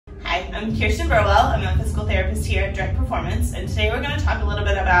I'm Kirsten Burwell. I'm a physical therapist here at Direct Performance, and today we're going to talk a little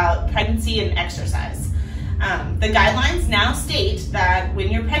bit about pregnancy and exercise. The guidelines now state that when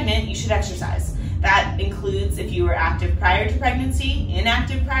you're pregnant, you should exercise. That includes if you were active prior to pregnancy,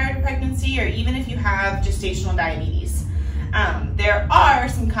 inactive prior to pregnancy, or even if you have gestational diabetes. There are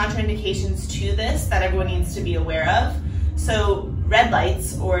some contraindications to this that everyone needs to be aware of. So red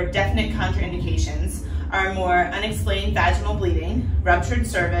lights, or definite contraindications, are more unexplained vaginal bleeding, ruptured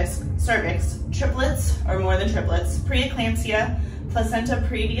cervix, triplets or more than triplets, pre-eclampsia, placenta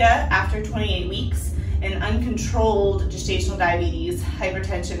previa after 28 weeks, and uncontrolled gestational diabetes,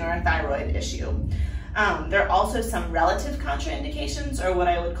 hypertension, or a thyroid issue. There are also some relative contraindications, or what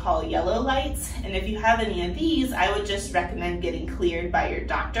I would call yellow lights, and if you have any of these, I would just recommend getting cleared by your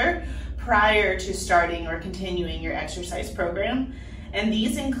doctor prior to starting or continuing your exercise program. And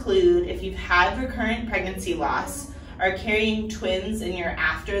these include if you've had recurrent pregnancy loss, are carrying twins and you're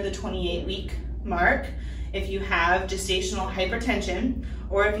after the 28-week mark, if you have gestational hypertension,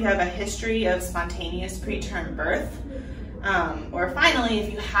 or if you have a history of spontaneous preterm birth, or finally,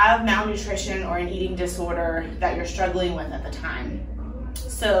 if you have malnutrition or an eating disorder that you're struggling with at the time.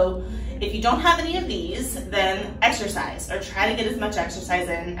 So if you don't have any of these, then exercise, or try to get as much exercise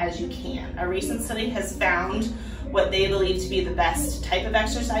in as you can. A recent study has found what they believe to be the best type of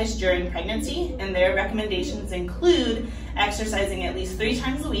exercise during pregnancy, and their recommendations include exercising at least 3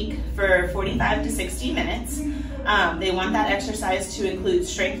 times a week for 45 to 60 minutes. They want that exercise to include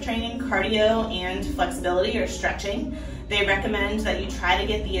strength training, cardio, and flexibility or stretching. They recommend that you try to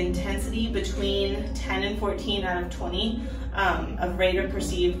get the intensity between 10 and 14 out of 20 of rate of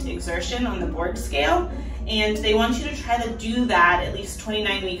perceived exertion on the Borg scale, and they want you to try to do that at least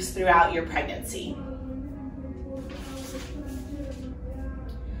 29 weeks throughout your pregnancy.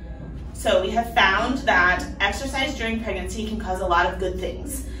 So we have found that exercise during pregnancy can cause a lot of good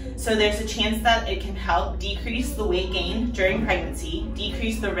things. So there's a chance that it can help decrease the weight gain during pregnancy,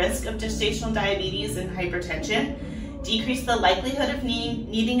 decrease the risk of gestational diabetes and hypertension, decrease the likelihood of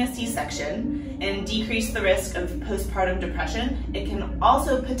needing a C-section, and decrease the risk of postpartum depression. It can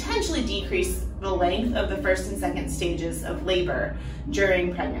also potentially decrease the length of the first and second stages of labor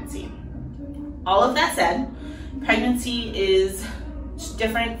during pregnancy. All of that said, pregnancy is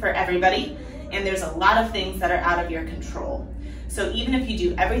different for everybody, and there's a lot of things that are out of your control. So even if you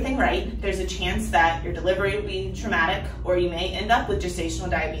do everything right, there's a chance that your delivery will be traumatic, or you may end up with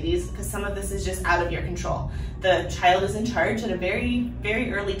gestational diabetes, because some of this is just out of your control. The child is in charge at a very,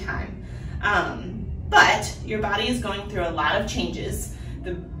 very early time. But your body is going through a lot of changes.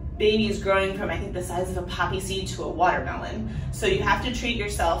 The baby is growing from, I think, the size of a poppy seed to a watermelon. So you have to treat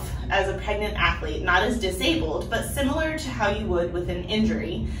yourself as a pregnant athlete, not as disabled, but similar to how you would with an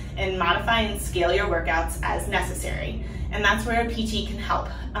injury, and modify and scale your workouts as necessary. And that's where a PT can help.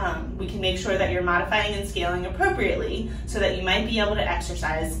 We can make sure that you're modifying and scaling appropriately so that you might be able to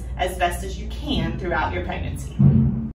exercise as best as you can throughout your pregnancy.